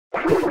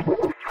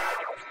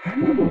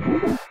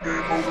What's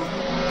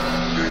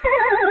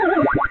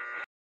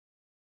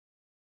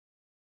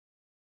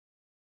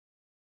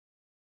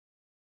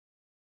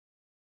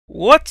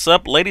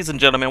up, ladies and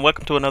gentlemen?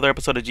 Welcome to another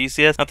episode of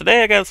GCS. Now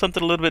today I got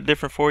something a little bit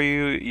different for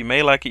you. You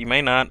may like it, you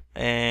may not,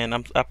 and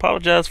I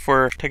apologize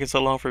for taking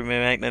so long for me to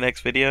make the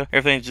next video.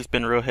 Everything's just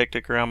been real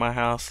hectic around my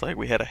house. Like,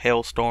 we had a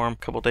hailstorm a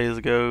couple days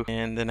ago,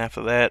 and then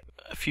after that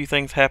a few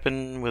things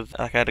happened with,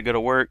 like, I had to go to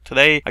work.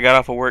 Today I got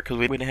off of work because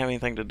we didn't have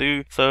anything to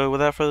do. So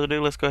without further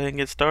ado, let's go ahead and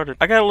get started.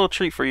 I got a little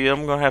treat for you.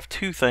 I'm going to have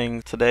two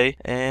things today,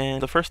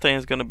 and the first thing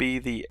is going to be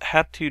the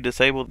how to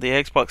disable the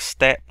Xbox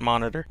stat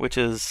monitor, which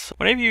is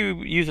whenever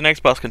you use an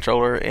Xbox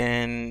controller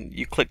and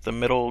you click the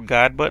middle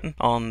guide button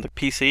on the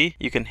PC,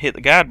 you can hit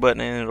the guide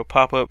button and it'll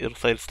pop up. It'll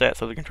say the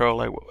stats of the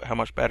controller, like how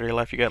much battery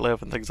life you got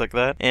left and things like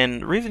that.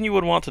 And the reason you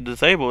would want to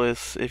disable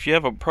is if you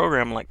have a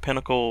program like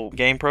Pinnacle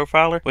Game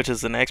Profiler, which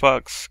is an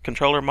Xbox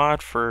controller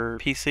mod for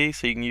PC,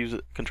 so you can use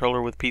a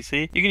controller with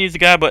PC. You can use the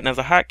guide button as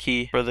a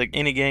hotkey for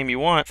any game you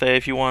want. Say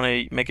if you want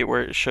to make it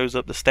where it shows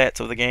up the stats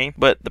of the game.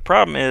 But the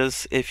problem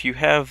is if you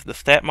have the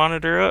stat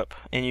monitor up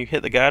and you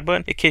hit the guide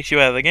button, it kicks you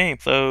out of the game.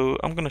 So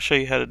I'm going to show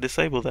you how to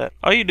disable that.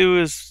 All you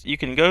do is you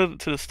can go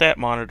to the stat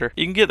monitor.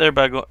 You can get there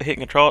by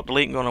hitting Control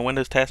Delete and going to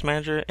Windows Task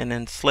Manager and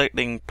then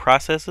selecting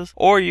processes,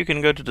 or you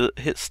can go to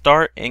hit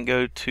Start and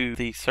go to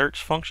the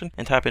search function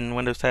and type in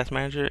Windows Task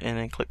Manager and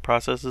then click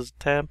Processes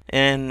tab.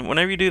 And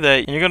whenever you do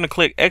that, you're going to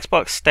click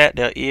Xbox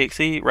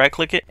stat.exe, right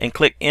click it, and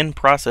click In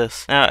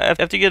Process. Now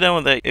after you get done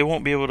with that, it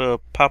won't be able to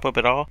pop up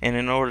at all, and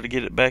in order to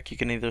get it back, you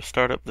can either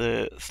start up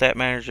the stat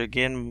manager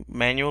again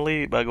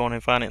manually by going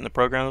and finding it in the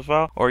programs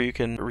file, or you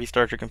can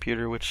restart your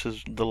computer, which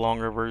is the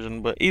longer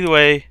version. But either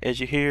way, as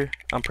you hear,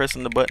 I'm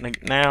pressing the button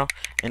now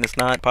and it's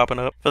not popping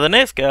up. For the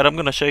next guide, I'm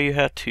going to show you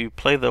how to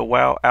play the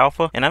WoW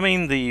Alpha, and I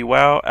mean the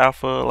WoW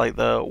Alpha like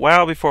the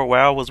WoW before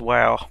WoW was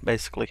WoW,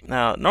 basically.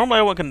 Now normally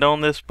I wouldn't condone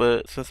this,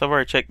 but since I've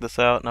already checked this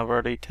out and I've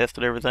already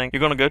tested everything,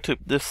 you're going to go to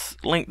this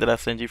link that I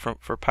send you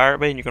for Pirate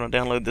Bay, and you're going to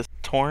download this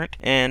torrent.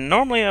 And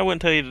normally I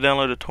wouldn't tell you to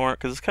download a torrent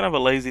because it's kind of a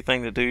lazy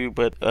thing to do,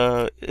 but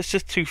it's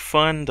just too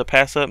fun to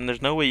pass up, and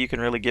there's no way you can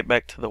really get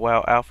back to the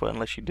WoW Alpha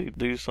unless you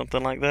do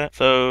something like that.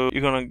 So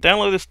you're going to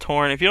download this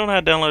torrent. If you don't know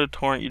how to download a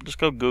torrent, you just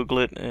go Google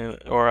it,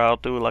 or I'll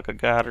do like a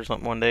guide or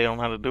something one day on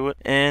how to do it.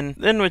 And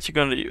then what you're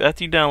going to do,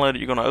 after you download it,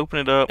 you're going to open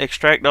it up,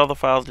 extract all the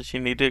files that you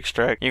need to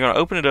extract. You're going to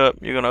open it up.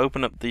 You're going to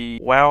open up the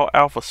WoW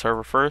Alpha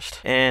server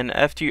first, and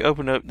after you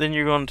open it up, then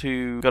you're going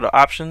to go to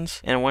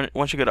options, and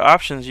once you go to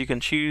options, you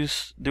can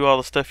do all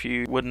the stuff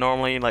you would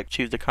normally, like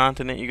choose the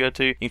continent you go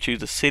to, you can choose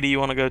the city you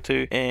want to go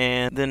to,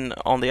 and then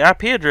on the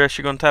IP address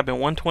you're going to type in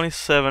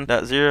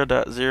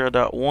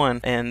 127.0.0.1,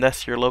 and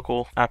that's your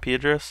local IP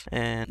address.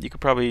 And you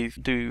could probably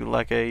do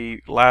like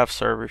a live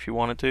server if you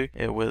wanted to,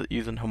 with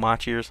using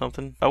Hamachi or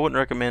something. I wouldn't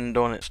recommend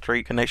doing it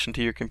straight connection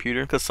to your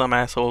computer because some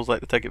assholes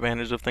like to take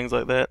advantage of things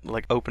like that,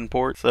 like open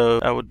port. So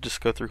I would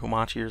just go through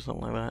Hamachi or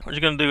something like that. What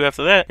you're going to do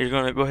after that, you're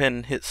going to go ahead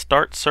and hit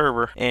Start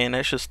Server, and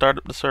that should start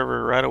up the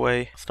server right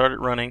away, start it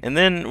running. And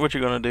then what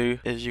you're going to do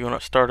is you're going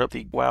to start up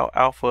the WoW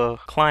Alpha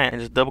client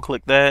and just double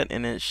click that,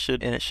 and it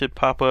should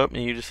pop up,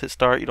 and you just hit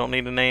start. You don't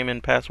need a name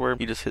and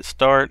password. You just hit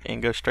start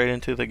and go straight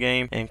into the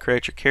game and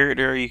create your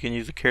character. You can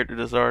use a character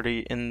that's already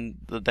in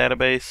the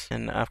database,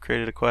 and I've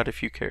created quite a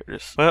few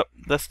characters. Well,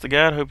 that's the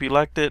guide. Hope you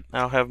liked it.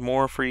 I'll have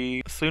more for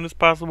you as soon as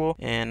possible,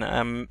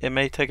 and it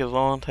may take as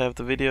long to have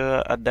the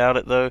video. I doubt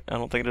it though. I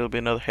don't think it'll be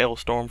another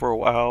hailstorm for a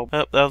while.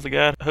 Well, that was the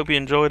guide. Hope you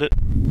enjoyed it.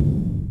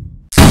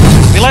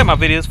 If you like my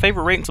videos,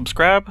 favorite, rate, and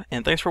subscribe.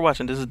 And thanks for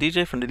watching. This is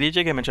DJ from the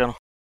DJ Gaming Channel.